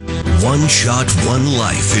One Shot, One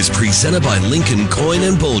Life is presented by Lincoln Coin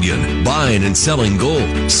and Bullion, buying and selling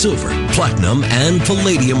gold, silver, platinum, and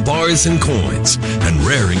palladium bars and coins, and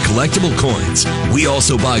rare and collectible coins. We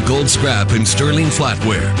also buy gold scrap and sterling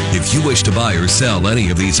flatware. If you wish to buy or sell any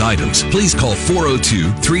of these items, please call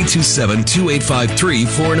 402-327-2853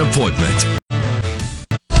 for an appointment.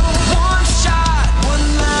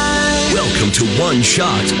 Welcome to One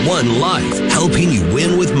Shot, One Life, helping you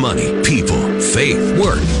win with money, people, faith,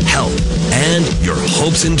 work, health, and your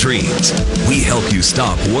hopes and dreams. We help you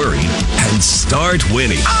stop worrying and start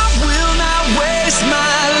winning. I will not waste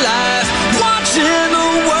my life watching the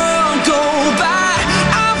world go by.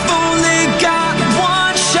 I've only got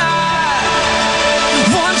one shot,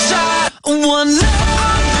 one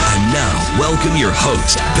life. And now, welcome your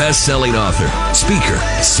host, best-selling author, speaker,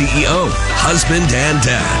 CEO, husband, and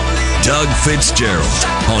dad, Doug Fitzgerald,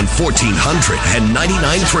 on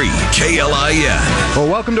 1499.3 KLIN. Well,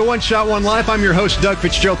 welcome to One Shot, One Life. I'm your host, Doug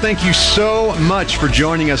Fitzgerald. Thank you so much for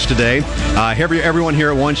joining us today. Everyone here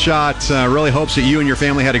at One Shot really hopes that you and your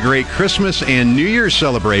family had a great Christmas and New Year's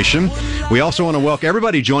celebration. We also want to welcome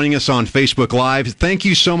everybody joining us on Facebook Live. Thank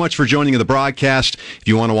you so much for joining the broadcast. If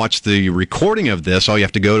you want to watch the recording of this, all you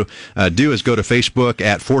have to do is go to Facebook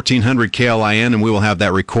at 1400 KLIN, and we will have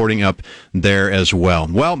that recording up there as well.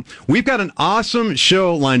 Well, we've got an awesome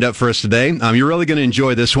show lined up for us today. You're really going to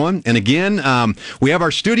enjoy this one. And again, we have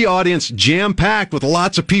our studio audience jam-packed with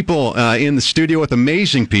lots of people in the studio with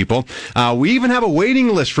amazing people. We even have a waiting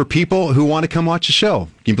list for people who want to come watch the show.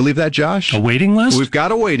 Can you believe that, Josh? A waiting list? We've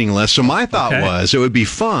got a waiting list. So my thought was it would be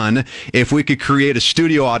fun if we could create a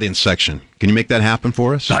studio audience section. Can you make that happen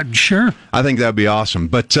for us? Sure. I think that would be awesome.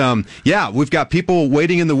 But, we've got people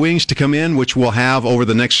waiting in the wings to come in, which we'll have over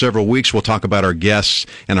the next several weeks. We'll talk about our guests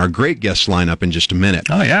and our great guest lineup in just a minute.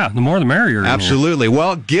 Oh, yeah. The more the merrier. Absolutely.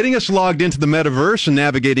 Well, getting us logged into the metaverse and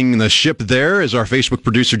navigating the ship there is our Facebook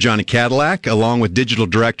producer, Johnny Cadillac, along with digital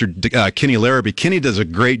director Kenny Larrabee. Kenny does a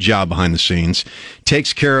great job behind the scenes,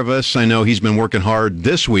 takes care of us. I know he's been working hard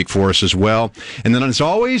this week for us as well. And then, as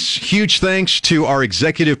always, huge thanks to our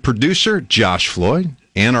executive producer, Josh Floyd,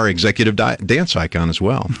 and our executive dance icon as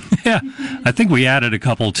well. Yeah, I think we added a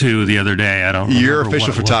couple too the other day. I don't remember. Your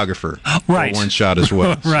official photographer. Right. One Shot as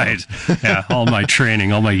well. Right. Yeah, all my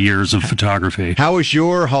training, all my years of photography. How was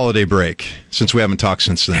your holiday break, since we haven't talked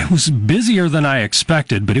since then? It was busier than I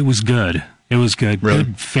expected, but it was good. It was good. Really?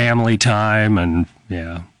 Good family time and,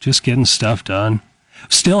 just getting stuff done.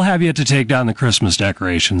 Still have yet to take down the Christmas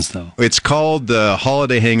decorations, though. It's called the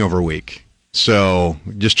Holiday Hangover Week. So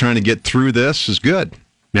just trying to get through this is good.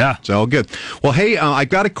 Yeah. It's all good. Well, hey, I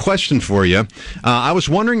got a question for you. I was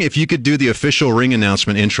wondering if you could do the official ring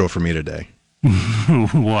announcement intro for me today.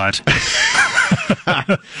 What?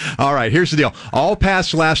 All right, here's the deal. All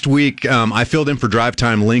past last week, I filled in for Drive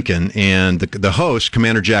Time Lincoln, and the host,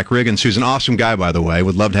 Commander Jack Riggins, who's an awesome guy, by the way,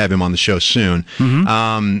 would love to have him on the show soon.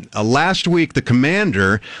 Mm-hmm. Last week, the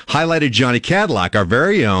Commander highlighted Johnny Cadillac, our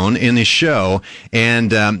very own, in his show,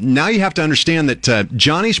 and now you have to understand that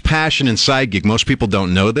Johnny's passion and side gig, most people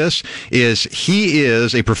don't know this, is he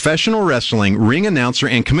is a professional wrestling ring announcer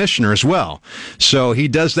and commissioner as well. So he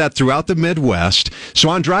does that throughout the Midwest. So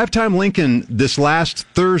on Drive Time Lincoln this last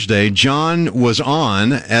Thursday, John was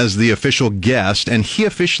on as the official guest, and he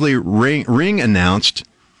officially ring announced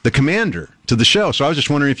the Commander to the show. So I was just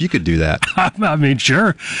wondering if you could do that. I mean,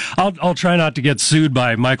 sure. I'll try not to get sued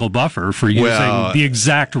by Michael Buffer for using the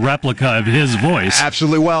exact replica of his voice.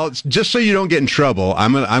 Absolutely. Well, just so you don't get in trouble,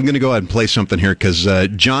 I'm going to go ahead and play something here because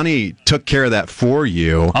Johnny took care of that for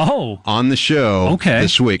you on the show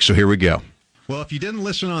this week. So here we go. Well, if you didn't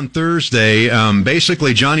listen on Thursday,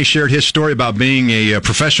 basically Johnny shared his story about being a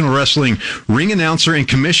professional wrestling ring announcer and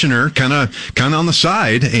commissioner, kind of on the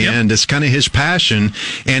side, and it's kind of his passion.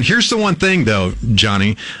 And here's the one thing, though,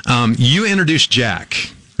 Johnny, you introduced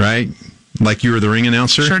Jack, right? Like you were the ring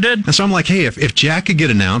announcer? Sure did. And so I'm like, hey, if Jack could get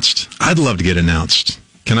announced, I'd love to get announced.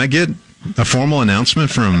 Can I get a formal announcement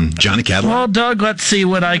from Johnny Cadillac? Well, Doug, let's see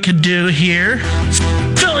what I could do here.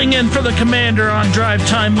 Filling in for the Commander on Drive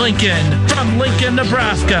Time Lincoln from Lincoln,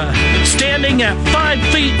 Nebraska. Standing at 5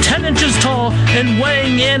 feet 10 inches tall and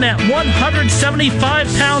weighing in at 175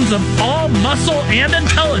 pounds of all muscle and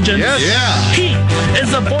intelligence. Yes. Yeah. He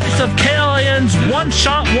is the voice of KLIN's One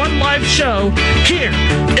Shot, One Life show. Here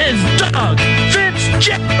is Doug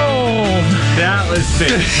Fitzgerald. That was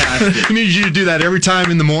fantastic. I need you to do that every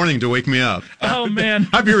time in the morning to wake me up. Oh, man.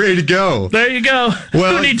 I'd be ready to go. There you go.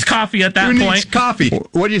 Well, who needs coffee at that who point? Needs coffee?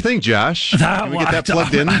 What do you think, Josh? Can we get that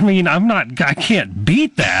plugged in? I mean, I can't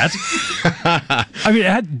beat that. I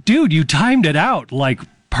mean, dude, you timed it out like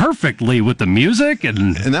perfectly with the music.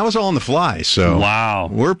 And that was all on the fly. So wow.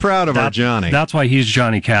 We're proud of our Johnny. That's why he's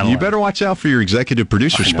Johnny Cadillac. You better watch out for your executive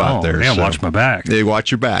producer spot there. Yeah, watch my back. Hey, watch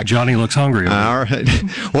your back. Johnny looks hungry. All right.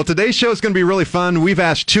 Well, today's show is going to be really fun. We've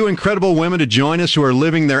asked two incredible women to join us who are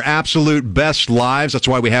living their absolute best lives. That's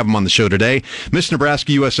why we have them on the show today. Miss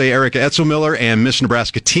Nebraska USA Erica Etzelmiller and Miss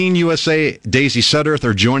Nebraska Teen USA Daisy Sudderth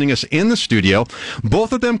are joining us in the studio.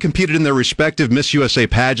 Both of them competed in their respective Miss USA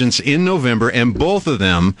pageants in November, and both of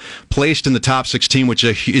them placed in the top 16, which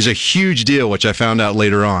is a huge deal, which I found out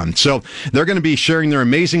later on. So they're going to be sharing their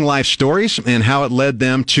amazing life stories and how it led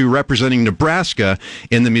them to representing Nebraska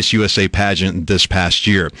in the Miss USA pageant this past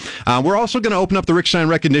year. We're also going to open up the Rick Stein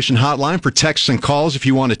Recognition Hotline for texts and calls if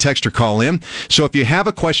you want to text or call in. So if you have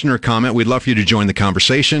a question or comment, we'd love for you to join the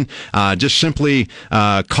conversation. Just simply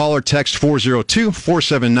call or text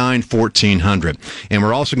 402-479-1400. And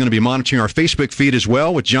we're also going to be monitoring our Facebook feed as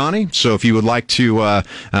well with Johnny. So if you would like to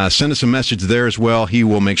send us a message there as well, he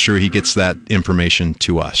will make sure he gets that information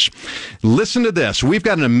to us. Listen to this. We've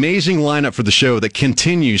got an amazing lineup for the show that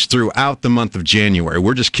continues throughout the month of January.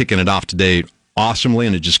 We're just kicking it off today awesomely,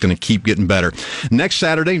 and it's just going to keep getting better. Next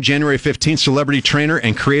Saturday, January 15th, celebrity trainer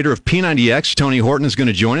and creator of P90X, Tony Horton, is going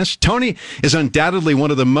to join us. Tony is undoubtedly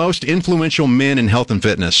one of the most influential men in health and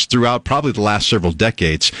fitness throughout probably the last several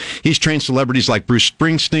decades. He's trained celebrities like Bruce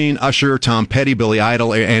Springsteen, Usher, Tom Petty, Billy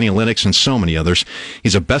Idol, Annie Lennox, and so many others.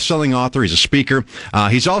 He's a best-selling author. He's a speaker.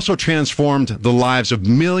 He's also transformed the lives of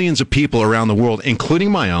millions of people around the world,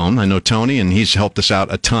 including my own. I know Tony, and he's helped us out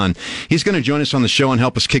a ton. He's going to join us on the show and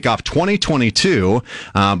help us kick off 2022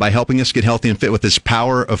 by helping us get healthy and fit with this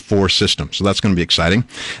Power of 4 system. So that's going to be exciting.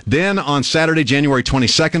 Then on Saturday, January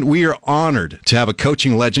 22nd, we are honored to have a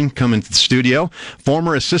coaching legend come into the studio.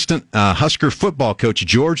 Former assistant Husker football coach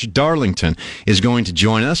George Darlington is going to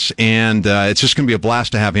join us, and it's just going to be a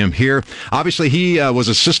blast to have him here. Obviously, he was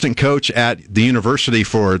assistant coach at the university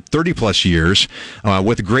for 30-plus years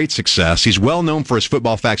with great success. He's well known for his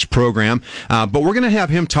Football Facts program, but we're going to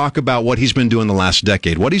have him talk about what he's been doing the last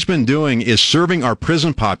decade. What he's been doing is serving our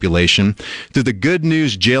prison population through the Good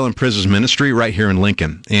News Jail and Prisons Ministry right here in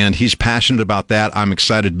Lincoln. And he's passionate about that. I'm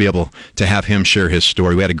excited to be able to have him share his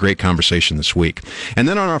story. We had a great conversation this week. And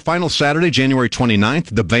then on our final Saturday, January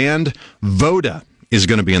 29th, the band Voda is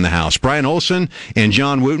going to be in the house. Brian Olson and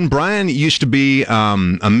John Wooten. Brian used to be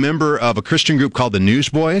a member of a Christian group called the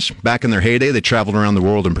Newsboys. Back in their heyday, they traveled around the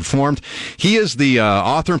world and performed. He is the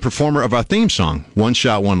author and performer of our theme song, One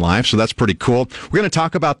Shot, One Life, so that's pretty cool. We're going to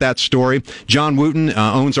talk about that story. John Wooten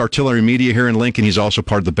owns Artillery Media here in Lincoln. He's also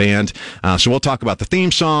part of the band. So we'll talk about the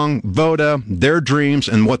theme song, Voda, their dreams,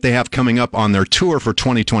 and what they have coming up on their tour for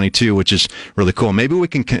 2022, which is really cool. Maybe we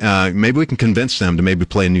can convince them to maybe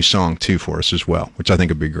play a new song, too, for us as well, which I think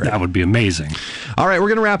would be great. That would be amazing. All right, we're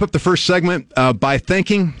going to wrap up the first segment by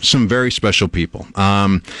thanking some very special people.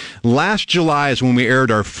 Last July is when we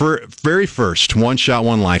aired our very first One Shot,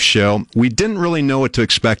 One Life show. We didn't really know what to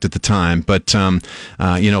expect at the time, but,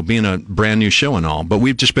 being a brand new show and all, but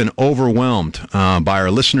we've just been overwhelmed by our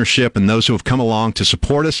listenership and those who have come along to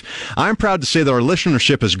support us. I'm proud to say that our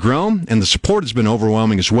listenership has grown and the support has been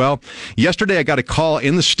overwhelming as well. Yesterday, I got a call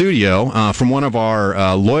in the studio from one of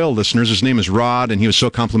our loyal listeners. His name is Rod, and he was so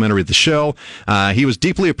complimentary of the show. He was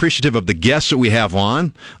deeply appreciative of the guests that we have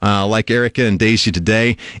on, like Erica and Daisy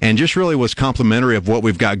today, and just really was complimentary of what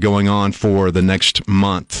we've got going on for the next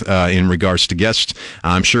month in regards to guests.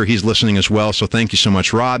 I'm sure he's listening as well, so thank you so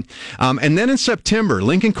much, Rod. And then in September,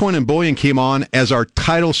 Lincoln Coin and Bullion came on as our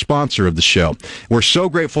title sponsor of the show. We're so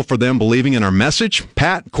grateful for them believing in our message.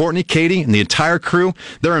 Pat, Courtney, Katie, and the entire crew,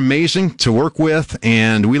 they're amazing to work with,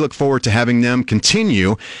 and we look forward to having them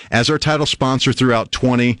continue as our title sponsor throughout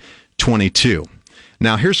 2022.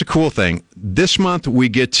 Now, here's the cool thing. This month, we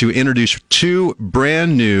get to introduce two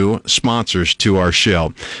brand new sponsors to our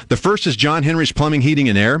show. The first is John Henry's Plumbing, Heating,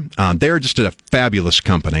 and Air. They're just a fabulous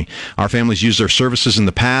company. Our family's used their services in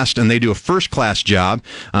the past, and they do a first-class job.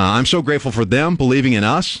 I'm so grateful for them believing in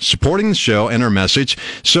us, supporting the show and our message.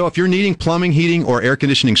 So if you're needing plumbing, heating, or air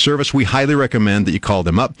conditioning service, we highly recommend that you call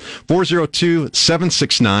them up,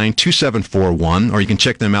 402-769-2741, or you can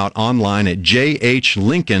check them out online at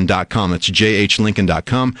jhlincoln.com. That's jhlincoln.com.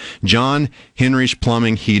 John Henry's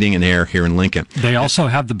Plumbing, Heating, and Air here in Lincoln. They also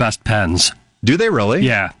have the best pens. Do they really?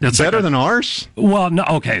 Yeah. It's better than ours? Well, no,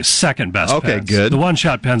 okay, second best Okay, pens. good. The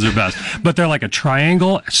one-shot pens are best. But they're like a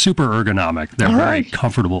triangle, super ergonomic. They're very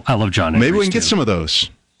comfortable. I love John Henry's. Maybe we can get some of those.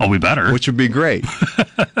 Oh, we better. Which would be great.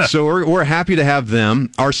 So we're happy to have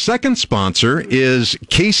them. Our second sponsor is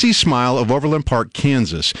Casey Smile of Overland Park,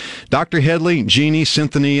 Kansas. Dr. Headley, Jeannie,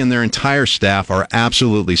 Cynthia, and their entire staff are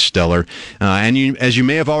absolutely stellar. As you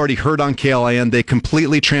may have already heard on KLIN, they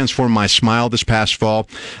completely transformed my smile this past fall.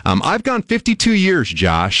 I've gone 52 years,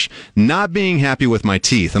 Josh, not being happy with my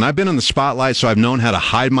teeth. And I've been in the spotlight, so I've known how to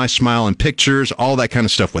hide my smile in pictures, all that kind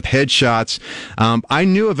of stuff with headshots. I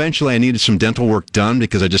knew eventually I needed some dental work done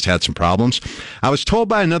because I just had some problems. I was told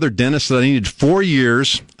by another dentist that I needed 4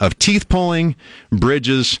 years of teeth pulling,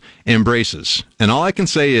 bridges, and braces. And all I can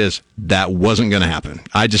say is that wasn't going to happen.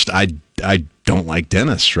 I don't like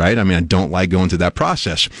dentists, right? I mean, I don't like going through that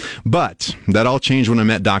process. But that all changed when I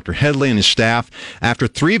met Dr. Headley and his staff. After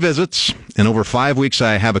 3 visits and over 5 weeks,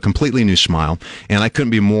 I have a completely new smile, and I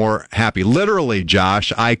couldn't be more happy. Literally,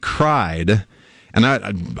 Josh, I cried. And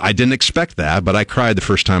I didn't expect that, but I cried the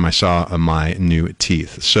first time I saw my new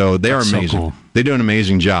teeth. So they are amazing. So cool. They do an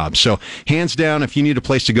amazing job. So hands down, if you need a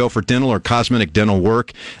place to go for dental or cosmetic dental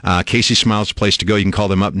work, Casey Smile's the place to go. You can call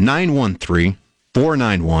them up,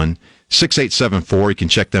 913-491-6874. You can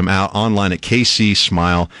check them out online at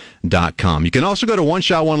kcsmile.com. You can also go to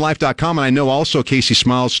OneShotOneLife.com, and I know also Casey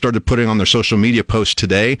Smiles started putting on their social media posts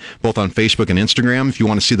today, both on Facebook and Instagram. If you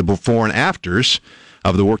want to see the before and afters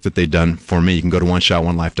of the work that they've done for me, you can go to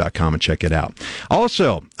OneShotOneLife.com and check it out.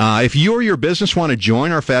 Also, if you or your business want to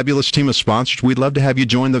join our fabulous team of sponsors, we'd love to have you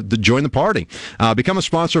join the party. Become a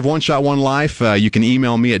sponsor of One Shot One Life. You can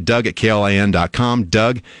email me at doug@klin.com,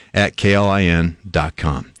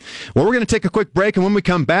 doug@klin.com. Well, we're going to take a quick break, and when we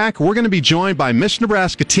come back, we're going to be joined by Miss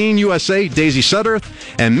Nebraska Teen USA, Daisy Sudderth,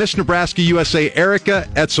 and Miss Nebraska USA, Erica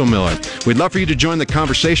Etzelmiller. We'd love for you to join the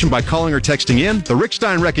conversation by calling or texting in the Rick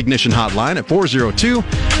Stein Recognition Hotline at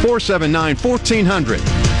 402-479-1400.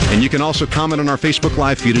 And you can also comment on our Facebook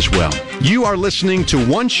Live feed as well. You are listening to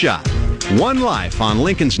One Shot, One Life on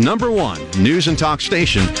Lincoln's #1 news and talk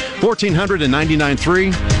station,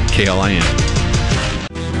 1499.3 KLIN.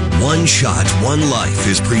 One Shot, One Life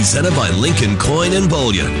is presented by Lincoln Coin and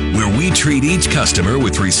Bullion, where we treat each customer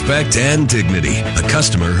with respect and dignity. A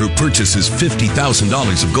customer who purchases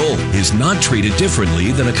 $50,000 of gold is not treated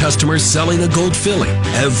differently than a customer selling a gold filling.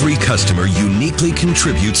 Every customer uniquely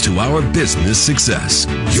contributes to our business success.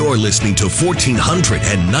 You're listening to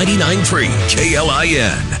 1499.3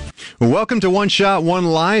 KLIN. Welcome to One Shot, One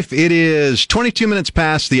Life. It is 22 minutes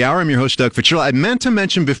past the hour. I'm your host, Doug Fitzgerald. I meant to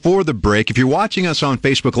mention before the break, if you're watching us on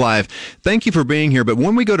Facebook Live, thank you for being here. But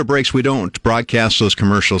when we go to breaks, we don't broadcast those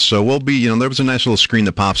commercials. So we'll be, there was a nice little screen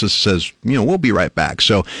that pops that says, we'll be right back.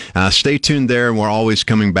 So stay tuned there, and we're always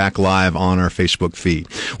coming back live on our Facebook feed.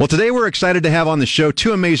 Well, today we're excited to have on the show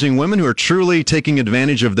 2 amazing women who are truly taking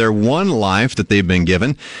advantage of their one life that they've been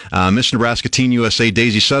given. Miss Nebraska Teen USA,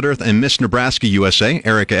 Daisy Sudderth, and Miss Nebraska USA,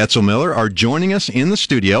 Erica Etzelmiller, are joining us in the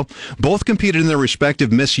studio. Both competed in their respective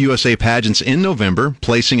Miss USA pageants in November,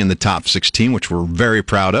 placing in the top 16, which we're very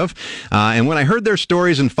proud of. And when I heard their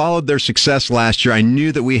stories and followed their success last year, I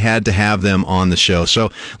knew that we had to have them on the show.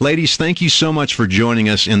 So, ladies, thank you so much for joining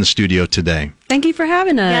us in the studio today. Thank you for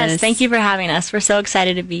having us. Yes, thank you for having us. We're so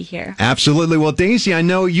excited to be here. Absolutely. Well, Daisy, I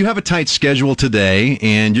know you have a tight schedule today,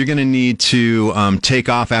 and you're going to need to take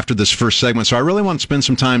off after this first segment. So I really want to spend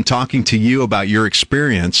some time talking to you about your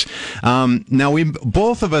experience. Now,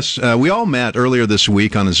 both of us, we all met earlier this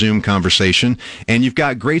week on a Zoom conversation, and you've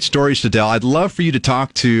got great stories to tell. I'd love for you to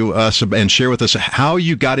talk to us and share with us how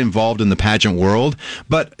you got involved in the pageant world.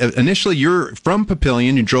 But initially, you're from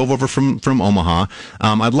Papillion. You drove over from Omaha.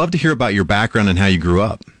 I'd love to hear about your background and how you grew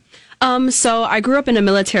up. So I grew up in a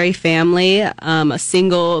military family, a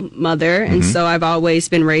single mother, and so I've always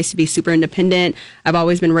been raised to be super independent. I've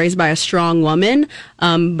always been raised by a strong woman,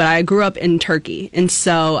 but I grew up in Turkey. And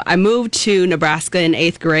so I moved to Nebraska in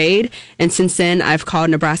 8th grade, and since then I've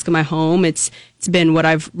called Nebraska my home. It's been what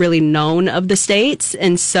I've really known of the states,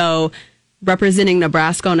 and so representing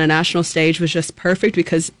Nebraska on a national stage was just perfect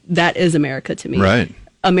because that is America to me. Right.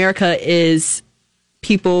 America is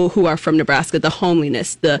people who are from Nebraska, the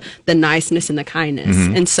homeliness, the niceness, and the kindness.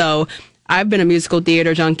 And so I've been a musical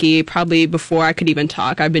theater junkie probably before I could even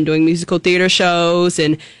talk. I've been doing musical theater shows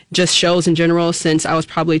and just shows in general since I was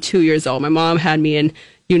probably 2 years old. My mom had me in,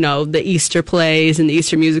 the Easter plays and the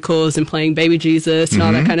Easter musicals and playing Baby Jesus and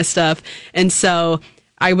all that kind of stuff. And so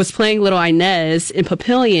I was playing Little Inez in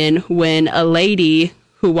Papillion when a lady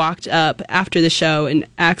who walked up after the show and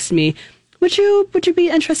asked me, would you be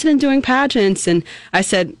interested in doing pageants? And I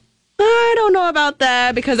said, I don't know about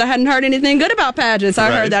that, because I hadn't heard anything good about pageants.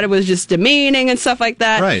 I heard that it was just demeaning and stuff like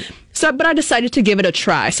that. Right. but I decided to give it a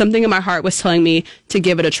try. Something in my heart was telling me to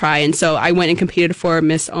give it a try. And so I went and competed for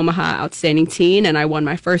Miss Omaha Outstanding Teen, and I won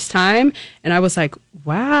my first time. And I was like,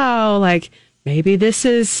 wow, like maybe this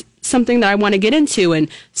is something that I want to get into. And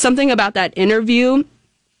something about that interview,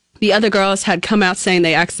 the other girls had come out saying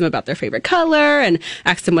they asked them about their favorite color and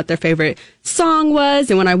asked them what their favorite song was.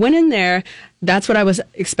 And when I went in there, that's what I was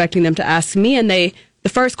expecting them to ask me. And the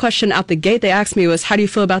first question out the gate they asked me was, how do you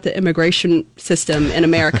feel about the immigration system in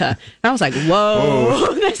America? And I was like,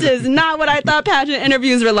 whoa, this is not what I thought pageant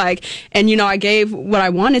interviews were like. And, I gave what I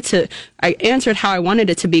wanted to, I answered how I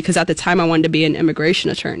wanted it to be, because at the time I wanted to be an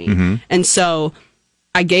immigration attorney. Mm-hmm. And so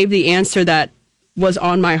I gave the answer that was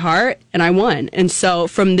on my heart, and I won. And so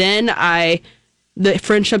from then, the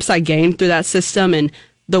friendships I gained through that system and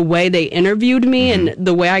the way they interviewed me and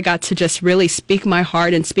the way I got to just really speak my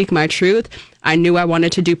heart and speak my truth, I knew I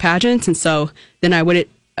wanted to do pageants. And so then I went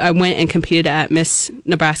and competed at Miss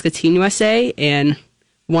Nebraska Teen USA and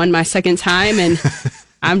won my second time. And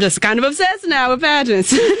I'm just kind of obsessed now with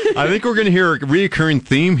pageants. I think we're going to hear a reoccurring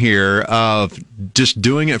theme here of just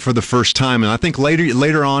doing it for the first time. And I think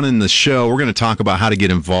later on in the show, we're going to talk about how to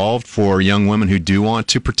get involved for young women who do want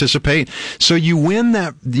to participate. So you win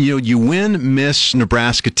you win Miss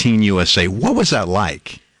Nebraska Teen USA. What was that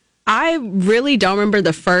like? I really don't remember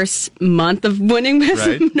the first month of winning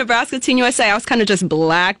Miss Nebraska Teen USA. I was kind of just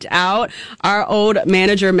blacked out. Our old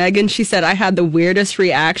manager, Megan, she said I had the weirdest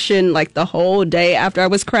reaction like the whole day after I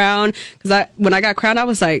was crowned. Because when I got crowned, I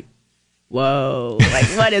was like, whoa, like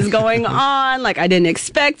what is going on? Like I didn't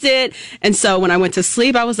expect it. And so when I went to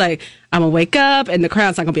sleep, I was like, I'm going to wake up and the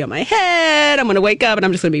crown's not going to be on my head. I'm going to wake up and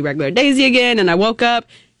I'm just going to be regular Daisy again. And I woke up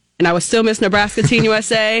and I was still Miss Nebraska Teen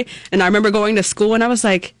USA. And I remember going to school and I was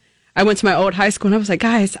like, I went to my old high school and I was like,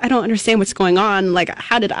 guys, I don't understand what's going on. Like,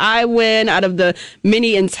 how did I win out of the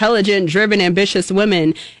many intelligent, driven, ambitious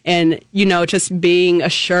women? And, just being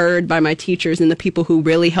assured by my teachers and the people who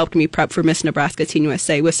really helped me prep for Miss Nebraska Teen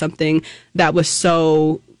USA was something that was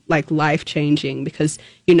so life-changing because,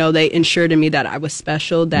 they ensured in me that I was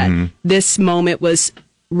special, that this moment was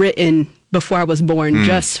written before I was born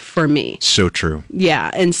just for me. So true.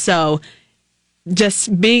 Yeah. And so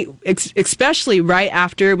just being, especially right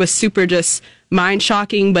after, it was super just mind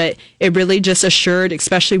shocking, but it really just assured,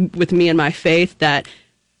 especially with me and my faith, that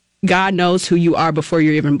God knows who you are before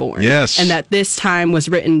you're even born. Yes. And that this time was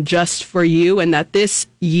written just for you, and that this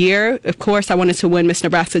year, of course, I wanted to win Miss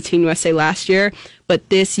Nebraska Teen USA last year, but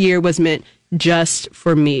this year was meant just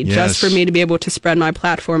for me, just for me to be able to spread my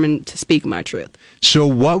platform and to speak my truth. So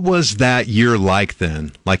what was that year like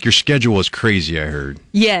then? Like your schedule was crazy, I heard.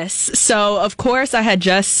 Yes. So, of course, I had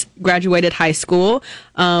just graduated high school,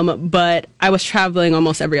 but I was traveling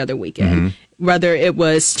almost every other weekend, whether it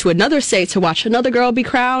was to another state to watch another girl be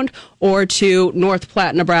crowned or to North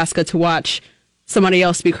Platte, Nebraska to watch somebody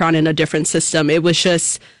else be crowned in a different system. It was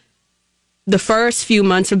just the first few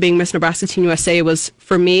months of being Miss Nebraska Teen USA was,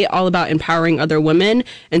 for me, all about empowering other women.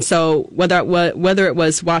 And so whether it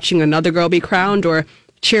was watching another girl be crowned or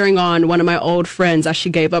cheering on one of my old friends as she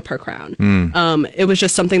gave up her crown, it was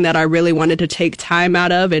just something that I really wanted to take time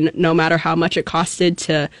out of. And no matter how much it costed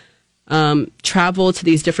to travel to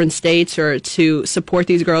these different states or to support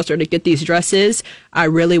these girls or to get these dresses, I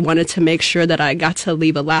really wanted to make sure that I got to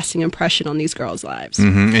leave a lasting impression on these girls' lives.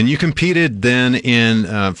 And you competed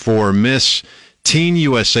then for Miss Teen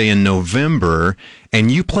USA in November,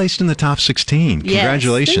 and you placed in the top 16.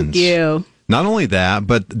 Congratulations. Yes, thank you. Not only that,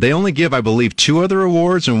 but they only give, I believe, 2 other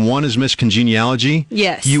awards, and one is Miss Congeniality.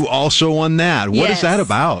 Yes. You also won that. What is that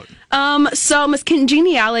about? So Miss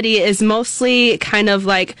Congeniality is mostly kind of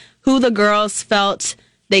like who the girls felt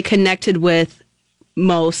they connected with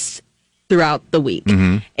most throughout the week.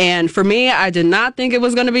 And for me, I did not think it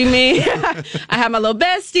was going to be me. I had my little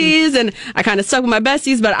besties and I kind of stuck with my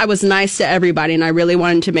besties, but I was nice to everybody. And I really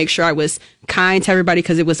wanted to make sure I was kind to everybody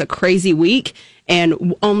because it was a crazy week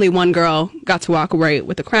and only one girl got to walk away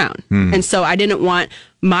with the crown. And so I didn't want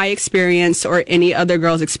my experience or any other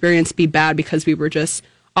girl's experience be bad because we were just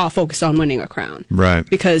all focused on winning a crown. Right.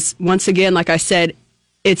 Because once again, like I said,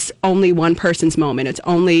 it's only one person's moment. It's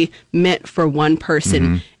only meant for one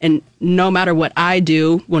person. And no matter what I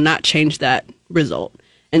do will not change that result.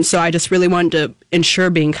 And so I just really wanted to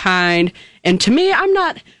ensure being kind. And to me,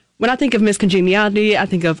 when I think of Miss Congeniality, I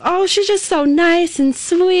think of, oh, she's just so nice and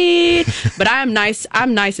sweet. But I'm nice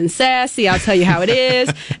and sassy. I'll tell you how it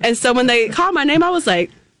is. And so when they called my name, I was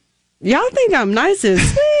like, y'all think I'm nice and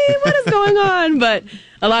sweet? What is going on? But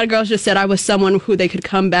a lot of girls just said I was someone who they could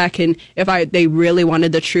come back and if they really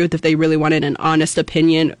wanted the truth, if they really wanted an honest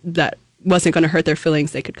opinion that wasn't going to hurt their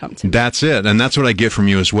feelings, they could come to me. That's it. And that's what I get from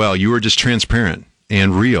you as well. You were just transparent.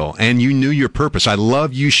 and real, and you knew your purpose. I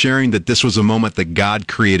love you sharing that this was a moment that God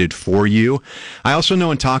created for you. I also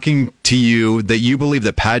know in talking to you that you believe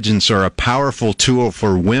that pageants are a powerful tool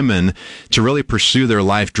for women to really pursue their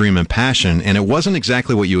life dream and passion, and it wasn't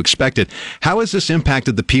exactly what you expected. How has this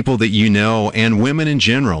impacted the people that you know and women in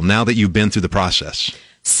general now that you've been through the process?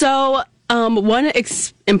 So, one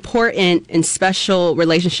important and special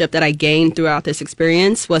relationship that I gained throughout this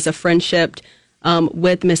experience was a friendship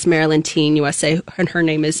with Miss Maryland Teen USA, and her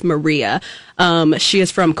name is Maria. She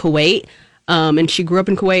is from Kuwait, and she grew up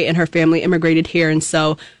in Kuwait, and her family immigrated here, and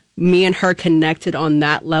so me and her connected on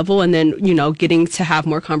that level. And then, getting to have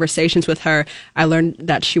more conversations with her, I learned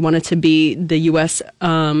that she wanted to be the U.S.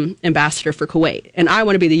 ambassador for Kuwait, and I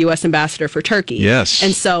want to be the U.S. ambassador for Turkey. Yes.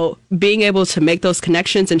 And so being able to make those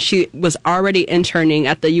connections, and she was already interning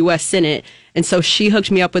at the U.S. Senate, and so she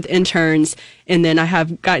hooked me up with interns, and then I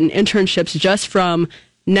have gotten internships just from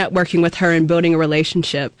networking with her and building a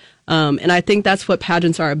relationship. And I think that's what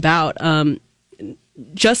pageants are about.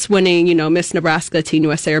 Just winning, Miss Nebraska, Teen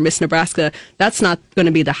USA, or Miss Nebraska, that's not going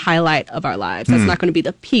to be the highlight of our lives. That's not going to be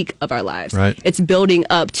the peak of our lives. Right. It's building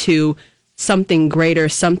up to something greater,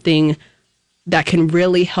 something that can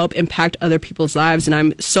really help impact other people's lives. And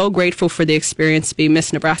I'm so grateful for the experience to be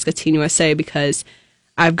Miss Nebraska, Teen USA, because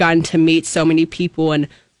I've gotten to meet so many people and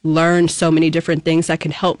learn so many different things that can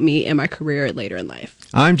help me in my career later in life.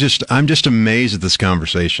 I'm just amazed at this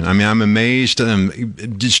conversation. I mean, I'm amazed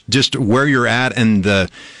just where you're at and the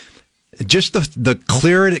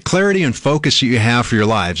clarity and focus that you have for your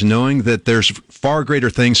lives, knowing that there's far greater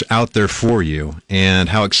things out there for you, and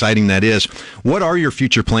how exciting that is. What are your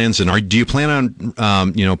future plans? And do you plan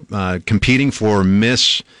on competing for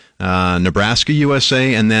Miss Nebraska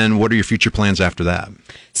USA, and then what are your future plans after that?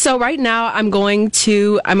 So right now I'm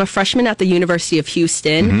a freshman at the University of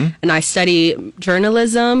Houston, and I study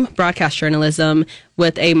journalism, broadcast journalism,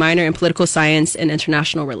 with a minor in political science and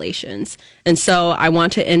international relations. And so I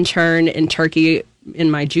want to intern in Turkey in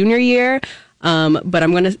my junior year. But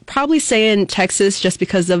I'm going to probably stay in Texas just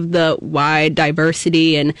because of the wide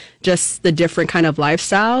diversity and just the different kind of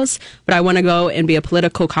lifestyles. But I want to go and be a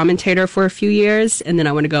political commentator for a few years, and then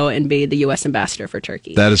I want to go and be the U.S. ambassador for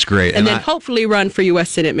Turkey. That is great. And then hopefully run for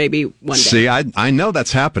U.S. Senate maybe one day. See, I know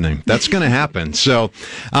that's happening. That's going to happen. So,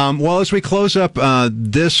 as we close up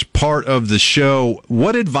this part of the show,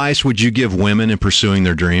 what advice would you give women in pursuing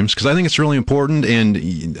their dreams? Because I think it's really important,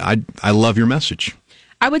 and I love your message.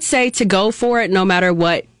 I would say to go for it no matter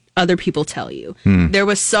what other people tell you. There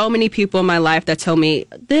was so many people in my life that told me,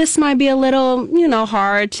 this might be a little,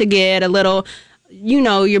 hard to get, a little,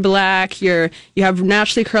 you're black, you have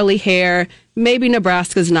naturally curly hair, maybe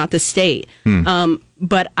Nebraska's not the state.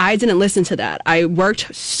 But I didn't listen to that. I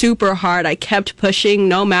worked super hard. I kept pushing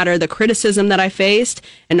no matter the criticism that I faced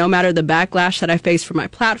and no matter the backlash that I faced for my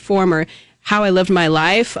platform or how I lived my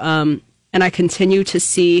life. And I continue to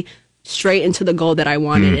see straight into the goal that I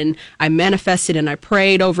wanted. And I manifested and I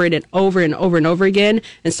prayed over it and over and over and over again.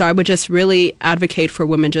 And so I would just really advocate for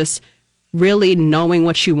women just really knowing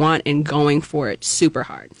what you want and going for it super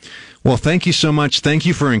hard. Well, thank you so much. Thank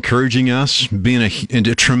you for encouraging us, being a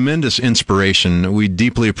tremendous inspiration. We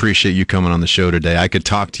deeply appreciate you coming on the show today. I could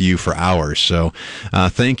talk to you for hours. So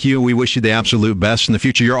thank you. We wish you the absolute best in the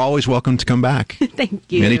future. You're always welcome to come back.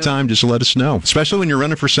 Thank you. Anytime, just let us know, especially when you're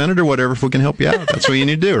running for Senate or whatever, if we can help you out. That's what you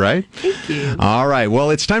need to do, right? Thank you. All right. Well,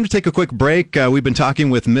 it's time to take a quick break. We've been talking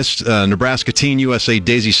with Miss Nebraska Teen USA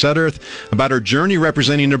Daisy Sudderth about her journey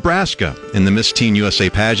representing Nebraska in the Miss Teen USA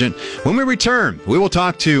pageant. When we return, we will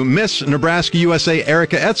talk to Miss Nebraska USA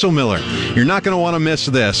Erica Etzelmiller. You're not going to want to miss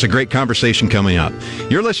this. A great conversation coming up.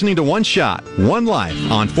 You're listening to One Shot, One Life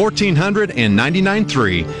on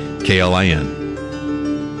 1499.3 KLIN.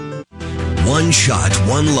 One Shot,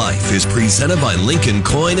 One Life is presented by Lincoln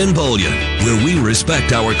Coin and Bullion, where we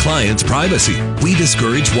respect our clients' privacy. We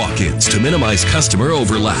discourage walk-ins to minimize customer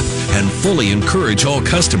overlap and fully encourage all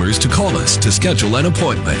customers to call us to schedule an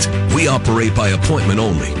appointment. We operate by appointment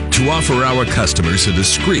only to offer our customers a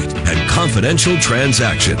discreet and confidential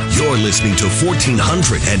transaction. You're listening to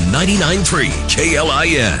 1499.3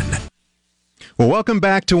 KLIN. Well, welcome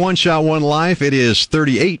back to One Shot, One Life. It is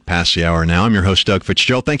 38 past the hour now. I'm your host, Doug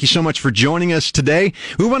Fitzgerald. Thank you so much for joining us today.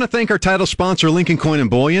 We want to thank our title sponsor, Lincoln Coin and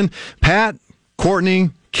Bullion. Pat, Courtney,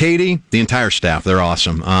 Katie, the entire staff, they're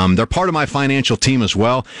awesome. They're part of my financial team as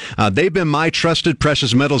well. They've been my trusted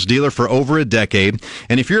precious metals dealer for over a decade.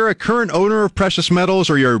 And if you're a current owner of precious metals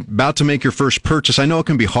or you're about to make your first purchase, I know it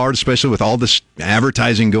can be hard, especially with all this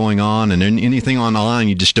advertising going on and anything online.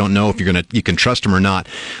 You just don't know if you can trust them or not.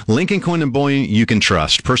 Lincoln Coin and Bullion, you can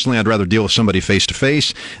trust. Personally, I'd rather deal with somebody face to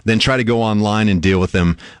face than try to go online and deal with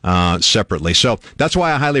them separately. So that's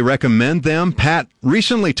why I highly recommend them. Pat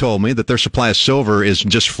recently told me that their supply of silver is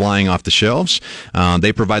just flying off the shelves.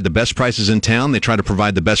 They provide the best prices in town. They try to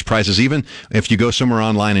provide the best prices even if you go somewhere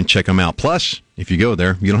online and check them out. Plus, if you go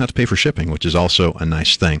there, you don't have to pay for shipping, which is also a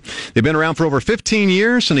nice thing. They've been around for over 15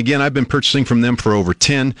 years, and again, I've been purchasing from them for over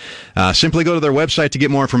 10. Simply go to their website to get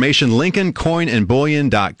more information,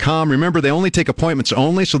 LincolnCoinandBullion.com. Remember, they only take appointments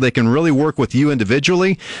only, so they can really work with you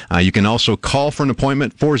individually. You can also call for an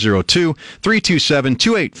appointment,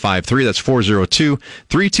 402-327-2853. That's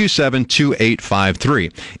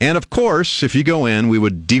 402-327-2853. And of course, if you go in, we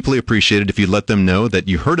would deeply appreciate it if you let them know that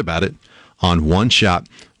you heard about it on One Shot,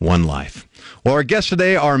 One Life. Well, our guests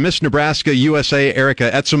today are Miss Nebraska USA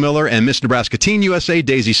Erica Etzelmiller and Miss Nebraska Teen USA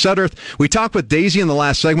Daisy Sudderth. We talked with Daisy in the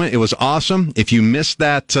last segment. It was awesome. If you missed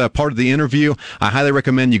that part of the interview, I highly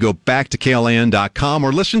recommend you go back to KLAN.com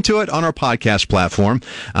or listen to it on our podcast platform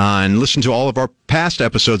and listen to all of our past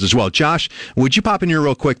episodes as well. Josh, would you pop in here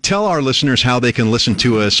real quick? Tell our listeners how they can listen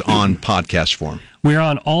to us on podcast form. We're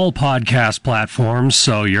on all podcast platforms,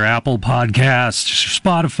 so your Apple Podcasts, your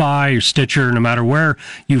Spotify, your Stitcher, no matter where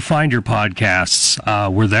you find your podcasts,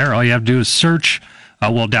 we're there. All you have to do is search.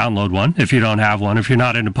 We'll download one if you don't have one. If you're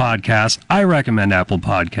not into podcasts, I recommend Apple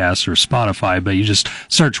Podcasts or Spotify, but you just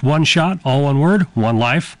search One Shot, all one word, One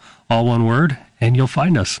Life, all one word, and you'll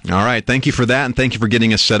find us. All right. Thank you for that, and thank you for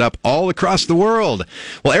getting us set up all across the world.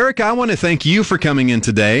 Well, Erica, I want to thank you for coming in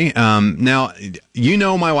today. Now, you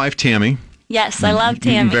know my wife, Tammy. Yes, I love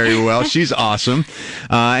Tammy. Very well. She's awesome.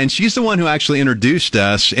 And she's the one who actually introduced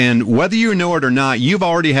us. And whether you know it or not, you've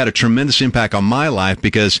already had a tremendous impact on my life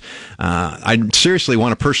because I seriously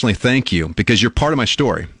want to personally thank you because you're part of my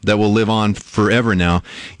story that will live on forever now.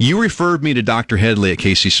 You referred me to Dr. Headley at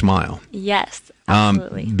Casey Smile. Yes.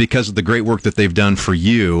 Absolutely. Because of the great work that they've done for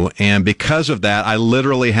you. And because of that, I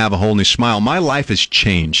literally have a whole new smile. My life has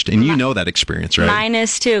changed. And you know that experience, right? Mine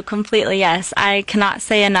is too, completely, yes. I cannot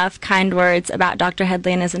say enough kind words about Dr.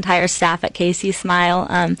 Headley and his entire staff at Casey Smile.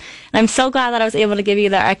 And I'm so glad that I was able to give you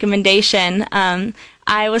that recommendation.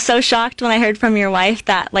 I was so shocked when I heard from your wife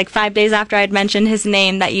that, like, 5 days after I'd mentioned his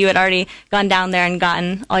name, that you had already gone down there and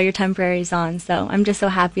gotten all your temporaries on. So I'm just so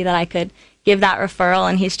happy that I could give that referral,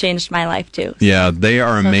 and he's changed my life too. Yeah, they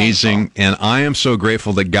are amazing, thankful. And I am so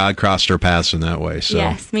grateful that God crossed our paths in that way. So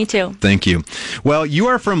yes, me too. Thank you. Well, you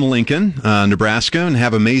are from Lincoln, Nebraska, and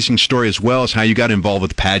have an amazing story as well as how you got involved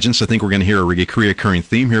with pageants. I think we're going to hear a recurring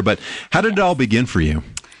theme here, but how did it all begin for you?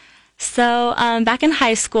 So back in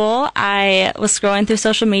high school, I was scrolling through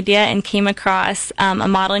social media and came across a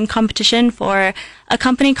modeling competition for a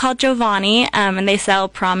company called Giovanni, and they sell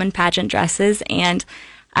prom and pageant dresses, and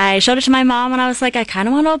I showed it to my mom, and I was like, I kind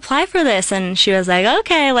of want to apply for this. And she was like,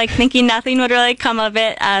 okay, like thinking nothing would really come of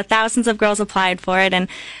it. Thousands of girls applied for it. And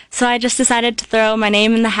so I just decided to throw my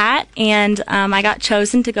name in the hat, and I got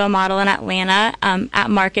chosen to go model in Atlanta at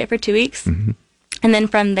Market for 2 weeks. Mm-hmm. And then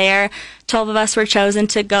from there, 12 of us were chosen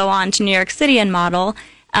to go on to New York City and model.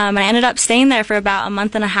 I ended up staying there for about a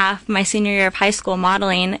month and a half my senior year of high school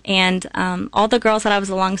modeling. And all the girls that I was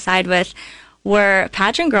alongside with were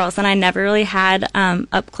pageant girls, and I never really had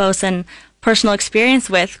up close and personal experience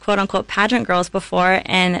with quote-unquote pageant girls before,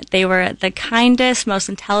 and they were the kindest, most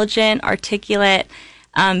intelligent, articulate,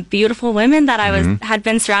 beautiful women that I had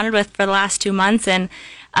been surrounded with for the last 2 months, and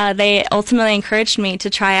they ultimately encouraged me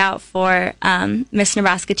to try out for Miss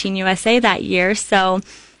Nebraska Teen USA that year. So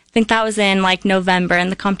I think that was in like November,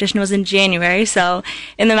 and the competition was in January. So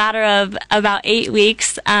in the matter of about 8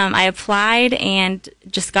 weeks, I applied and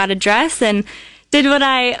just got a dress and did what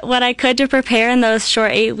I could to prepare in those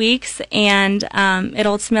short 8 weeks. And it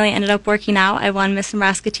ultimately ended up working out. I won Miss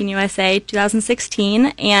Nebraska Teen USA 2016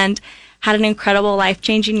 and had an incredible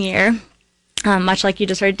life-changing year, much like you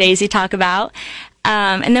just heard Daisy talk about.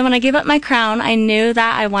 And then when I gave up my crown, I knew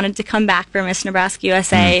that I wanted to come back for Miss Nebraska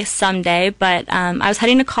USA someday, but I was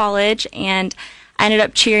heading to college, and I ended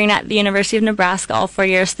up cheering at the University of Nebraska all 4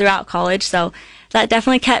 years throughout college, so that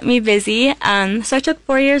definitely kept me busy. So I took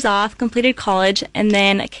 4 years off, completed college, and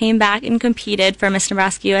then came back and competed for Miss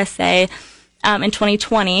Nebraska USA in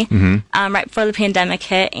 2020, right before the pandemic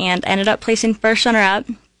hit, and ended up placing first runner-up.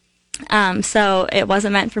 So it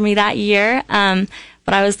wasn't meant for me that year, but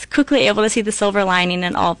But I was quickly able to see the silver lining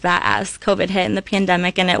in all of that as COVID hit and the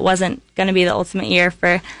pandemic, and it wasn't going to be the ultimate year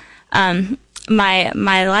for my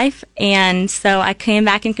life. And so I came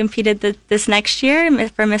back and competed this next year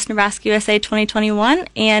for Miss Nebraska USA 2021,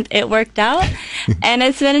 and it worked out. And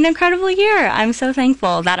it's been an incredible year. I'm so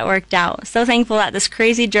thankful that it worked out. So thankful that this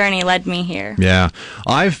crazy journey led me here. Yeah.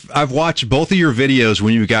 I've watched both of your videos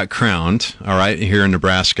when you got crowned, all right, here in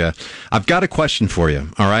Nebraska. I've got a question for you,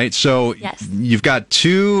 all right? So Yes. you've got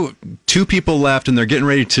two people left, and they're getting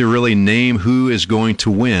ready to really name who is going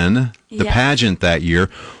to win the Yes. pageant that year.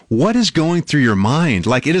 What is going through your mind?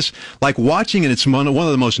 Like, it is like watching it. It's one of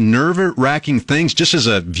the most nerve-wracking things just as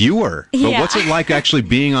a viewer. But Yeah. what's it like actually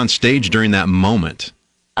being on stage during that moment?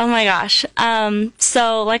 Oh my gosh.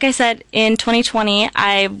 So like I said, in 2020,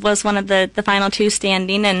 I was one of the final two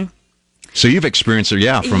standing, and So you've experienced it,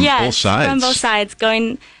 from yes, both sides. from both sides.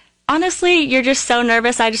 Honestly, you're just so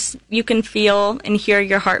nervous. You can feel and hear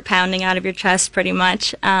your heart pounding out of your chest pretty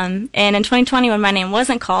much. And in 2020, when my name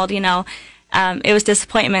wasn't called, it was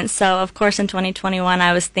disappointment. So of course in 2021,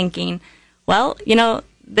 I was thinking, well,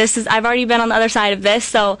 I've already been on the other side of this.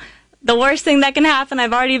 So the worst thing that can happen,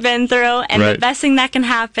 I've already been through, and Right. the best thing that can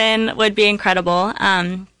happen would be incredible.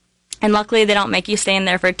 And luckily, they don't make you stay in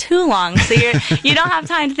there for too long, so you don't have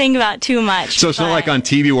time to think about too much. So it's not like on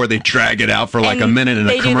TV where they drag it out for like a And minute and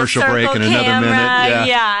they a do the commercial break circle and another camera. minute.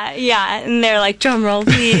 Yeah. And they're like, drum roll,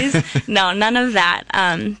 please. No, none of that.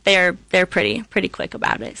 They're pretty quick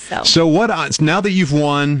about it. So now that you've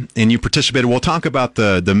won and you participated, we'll talk about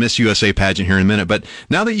the Miss USA pageant here in a minute, but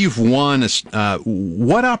now that you've won,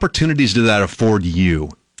 what opportunities did that afford you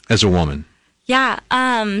as a woman? Yeah.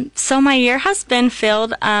 So my year has been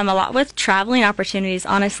filled a lot with traveling opportunities,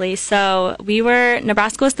 honestly. So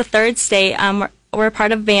Nebraska was the third state. We're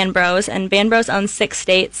part of Van Bros, and Van Bros owns 6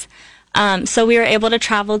 states. So we were able to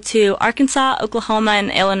travel to Arkansas, Oklahoma, and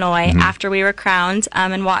Illinois after we were crowned,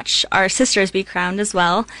 and watch our sisters be crowned as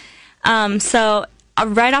well. So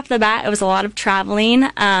right off the bat, it was a lot of traveling.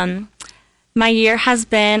 My year has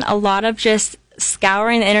been a lot of just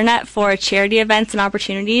scouring the internet for charity events and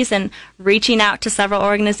opportunities, and reaching out to several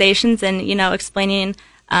organizations and, explaining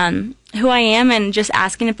who I am, and just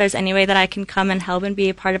asking if there's any way that I can come and help and be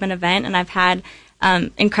a part of an event. And I've had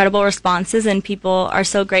incredible responses, and people are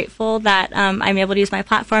so grateful that I'm able to use my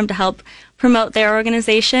platform to help promote their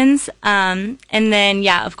organizations. And then,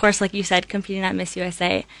 of course, like you said, competing at Miss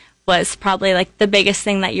USA was probably like the biggest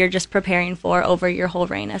thing that you're just preparing for over your whole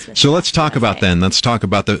reign as Miss. So let's talk about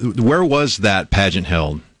where was that pageant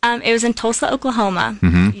held? It was in Tulsa, Oklahoma.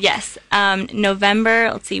 Yes.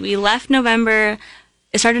 November, we left November,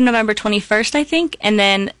 it started November 21st, I think, and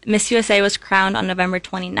then Miss USA was crowned on November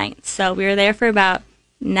 29th. So we were there for about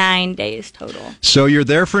 9 days total. So you're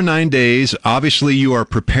there for 9 days. Obviously, you are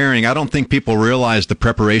preparing. I don't think people realize the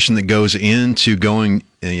preparation that goes into going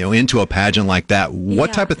into a pageant like that.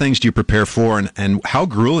 What type of things do you prepare for, and how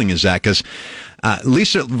grueling is that? Because at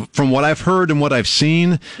least from what I've heard and what I've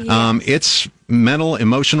seen, it's mental,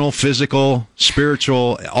 emotional, physical,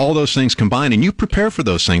 spiritual, all those things combined, and you prepare for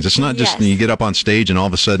those things. It's not just you get up on stage and all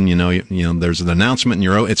of a sudden, there's an announcement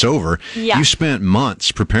and it's over. Yeah. You spent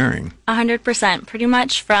months preparing. 100%, pretty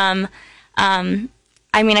much from,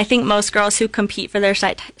 I think most girls who compete for their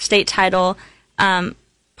state title,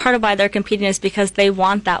 part of why they're competing is because they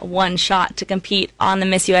want that one shot to compete on the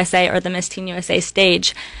Miss USA or the Miss Teen USA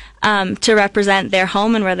stage, to represent their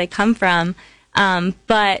home and where they come from.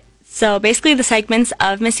 So basically the segments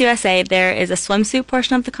of Miss USA, there is a swimsuit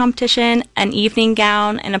portion of the competition, an evening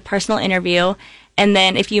gown, and a personal interview. And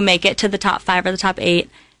then if you make it to the top 5 or the top 8,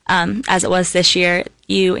 as it was this year,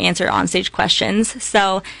 you answer onstage questions.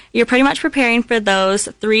 So you're pretty much preparing for those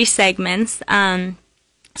 3 segments.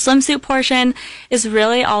 Swimsuit portion is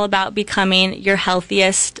really all about becoming your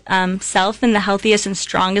healthiest self and the healthiest and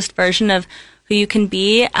strongest version of who you can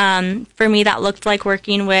be. For me, that looked like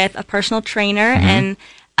working with a personal trainer and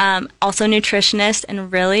also nutritionist,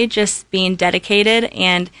 and really just being dedicated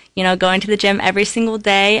and, going to the gym every single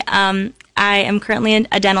day. I am currently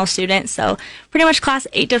a dental student, so pretty much class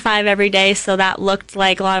 8 to 5 every day. So that looked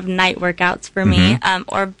like a lot of night workouts for me,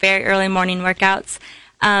 or very early morning workouts.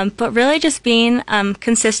 But really just being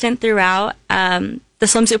consistent throughout. The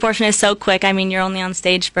swimsuit portion is so quick. You're only on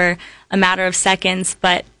stage for a matter of seconds,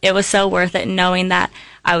 but it was so worth it knowing that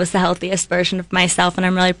I was the healthiest version of myself, and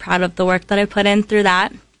I'm really proud of the work that I put in through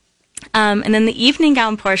that. And then the evening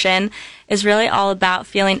gown portion is really all about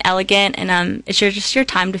feeling elegant, and it's just your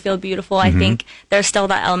time to feel beautiful. I think there's still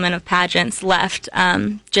that element of pageants left,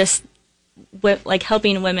 just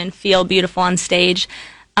helping women feel beautiful on stage.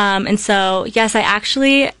 And so, yes, I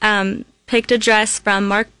actually picked a dress from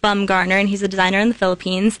Mark Bumgarner, and he's a designer in the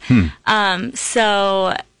Philippines.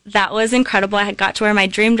 So that was incredible. I got to wear my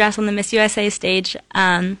dream dress on the Miss USA stage.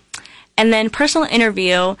 And then personal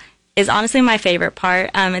interview is honestly my favorite part.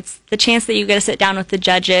 It's the chance that you get to sit down with the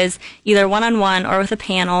judges, either one-on-one or with a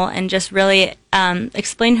panel, and just really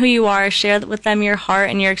explain who you are, share with them your heart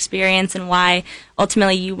and your experience and why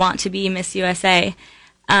ultimately you want to be Miss USA.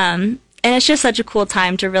 And it's just such a cool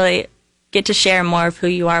time to really get to share more of who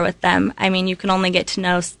you are with them. I mean, you can only get to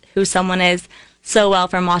know who someone is so well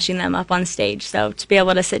from watching them up on stage. So to be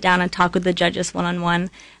able to sit down and talk with the judges one-on-one,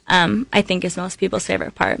 I think is most people's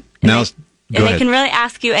favorite part. And they can really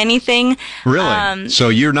ask you anything. Really? So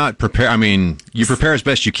you're not prepared. I mean, you prepare as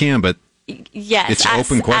best you can, but yes, it's an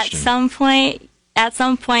open question. At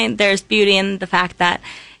some point, there's beauty in the fact that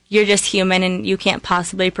you're just human and you can't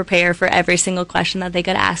possibly prepare for every single question that they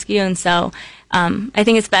could ask you. And so I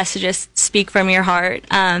think it's best to just speak from your heart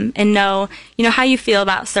and know how you feel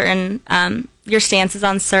about certain your stances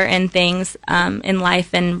on certain things in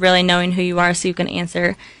life, and really knowing who you are so you can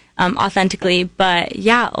answer authentically. But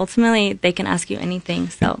yeah, ultimately they can ask you anything,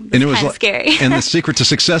 so it's kind of scary. And the secret to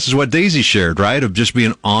success is what Daisy shared, right? Of just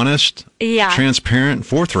being honest, transparent,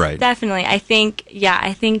 forthright. Definitely. I think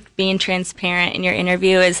being transparent in your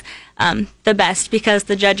interview is the best, because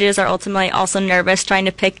the judges are ultimately also nervous trying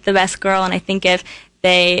to pick the best girl, and I think if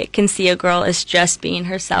they can see a girl as just being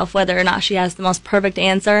herself, whether or not she has the most perfect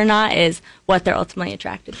answer or not, is what they're ultimately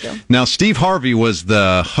attracted to. Now, Steve Harvey was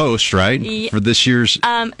the host, right, for this year's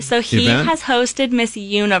so he event? has hosted Miss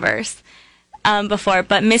Universe before,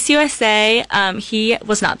 but Miss USA, he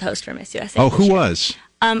was not the host for Miss USA. Oh, who was?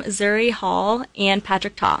 Zuri Hall and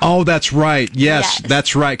Patrick Ta. Oh, that's right. Yes,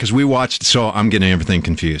 that's right, because we watched, so I'm getting everything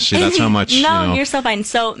confused. See, that's how much, No, you're so fine.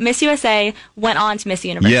 So Miss USA went on to Miss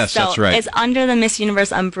Universe. Yes, that's right. It's under the Miss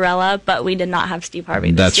Universe umbrella, but we did not have Steve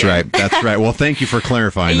Harvey this year. Right. That's right. Well, thank you for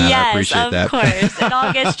clarifying that. I appreciate that. Yes, of course. It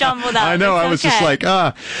all gets jumbled up. I know. I was just like,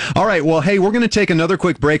 All right. Well, hey, we're going to take another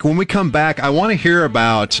quick break. When we come back, I want to hear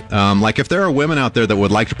about, if there are women out there that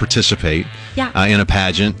would like to participate in a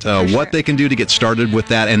pageant, what they can do to get started with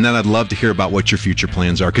that. And then I'd love to hear about what your future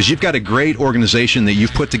plans are, because you've got a great organization that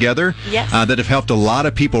you've put together that have helped a lot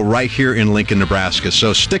of people right here in Lincoln, Nebraska.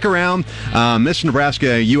 So stick around. Miss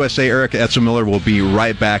Nebraska USA Erica Etzel-Miller will be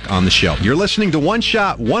right back on the show. You're listening to One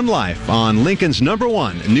Shot, One Life on Lincoln's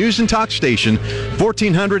 #1 news and talk station,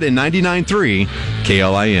 1499.3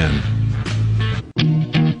 KLIN.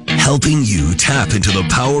 Helping you tap into the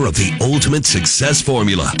power of the ultimate success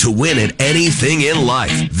formula to win at anything in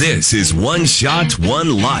life. This is One Shot,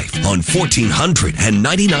 One Life on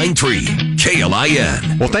 1499.3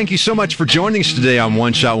 KLIN. Well, thank you so much for joining us today on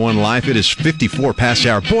One Shot, One Life. It is 54 past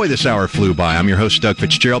the hour. Boy, this hour flew by. I'm your host, Doug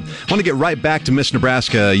Fitzgerald. I want to get right back to Miss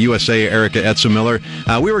Nebraska USA Erica Etzel-Miller.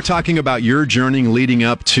 We were talking about your journey leading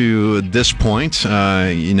up to this point,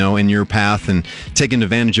 in your path and taking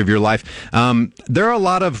advantage of your life. There are a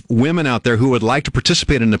lot of women out there who would like to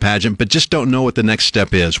participate in the pageant, but just don't know what the next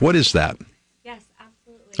step is. What is that? Yes,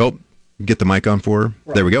 absolutely. Oh, get the mic on for her.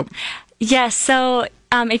 There we go. Yes, so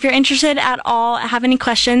if you're interested at all, have any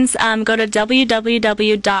questions, go to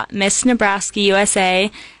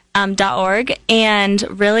www.missnebraskausa.org,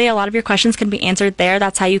 and really a lot of your questions can be answered there.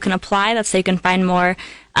 That's how you can apply. That's how you can find more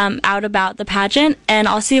out about the pageant. And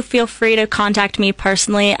also feel free to contact me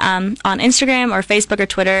personally on Instagram or Facebook or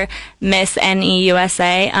Twitter, Miss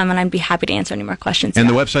NEUSA, and I'd be happy to answer any more questions. And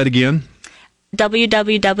the website again?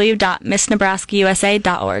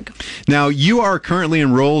 www.missnebraskausa.org. Now, you are currently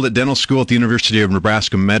enrolled at dental school at the University of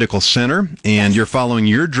Nebraska Medical Center, and you're following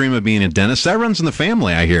your dream of being a dentist. That runs in the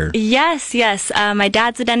family, I hear. Yes. My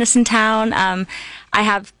dad's a dentist in town. I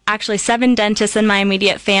have actually 7 dentists in my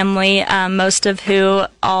immediate family, most of who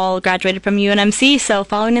all graduated from UNMC, so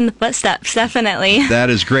following in the footsteps, definitely. That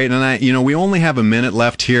is great. And we only have a minute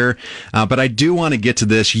left here, but I do want to get to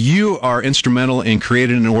this. You are instrumental in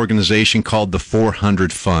creating an organization called the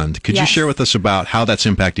 400 Fund. Could you share with us about how that's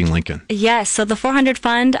impacting Lincoln? Yes, so the 400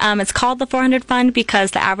 Fund, it's called the 400 Fund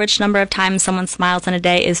because the average number of times someone smiles in a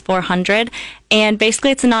day is 400. And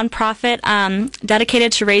basically it's a nonprofit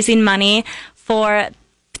dedicated to raising money for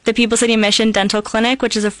the People City Mission Dental Clinic,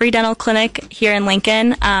 which is a free dental clinic here in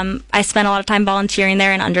Lincoln. I spent a lot of time volunteering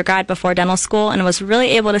there in undergrad before dental school and was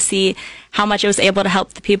really able to see how much it was able to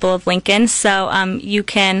help the people of Lincoln. So you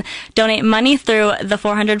can donate money through the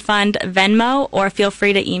 400 Fund Venmo, or feel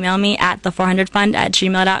free to email me at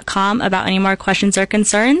the400fund@gmail.com about any more questions or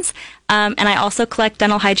concerns. And I also collect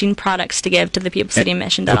dental hygiene products to give to the People City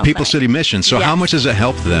Mission Dental The People Clinic. City Mission. So Yes. how much has it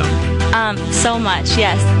helped them? So much,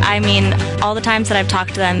 yes. I mean, all the times that I've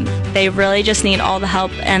talked to them, they really just need all the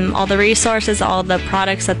help and all the resources, all the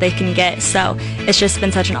products that they can get. So it's just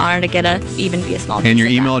been such an honor to get to even be a small piece And your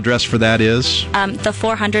of email address for that is? the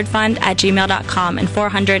 400fund@gmail.com, and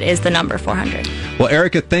 400 is the number 400. Well,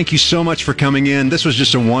 Erica, thank you so much for coming in. This was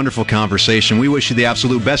just a wonderful conversation. We wish you the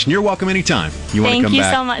absolute best, and you're welcome anytime you want to Thank come you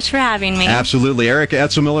back. so much for having me. Absolutely. Erica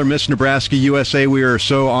Etzemiller, Miss Nebraska USA. We are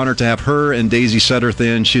so honored to have her and Daisy Sutterth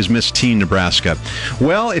in. She's Miss Teen Nebraska.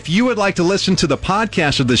 Well, if you would like to listen to the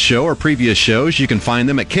podcast of this show or previous shows, you can find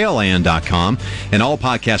them at KLIN.com and all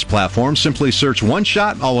podcast platforms. Simply search One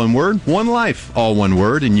Shot, all one word, One Life, all one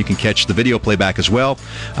word, and you can catch the video playback as well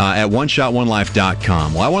at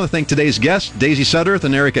OneShotOneLife.com. Well, I want to thank today's guests, Daisy Sutterth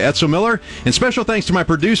and Erica Etzemiller, and special thanks to my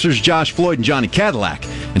producers, Josh Floyd and Johnny Cadillac.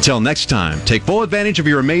 Until next time, take full advantage of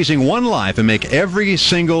your amazing one life and make every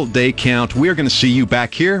single day count. We are going to see you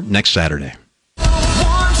back here next Saturday.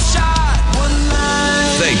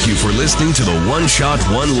 Thank you for listening to the One Shot,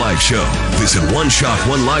 One Life show. Visit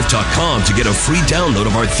OneShotOneLife.com to get a free download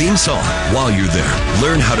of our theme song. While you're there,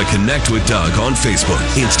 learn how to connect with Doug on Facebook,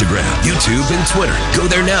 Instagram, YouTube, and Twitter. Go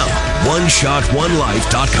there now,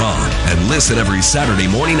 OneShotOneLife.com, and listen every Saturday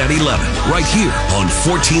morning at 11, right here on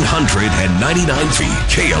 1499.3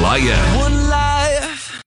 KLIN.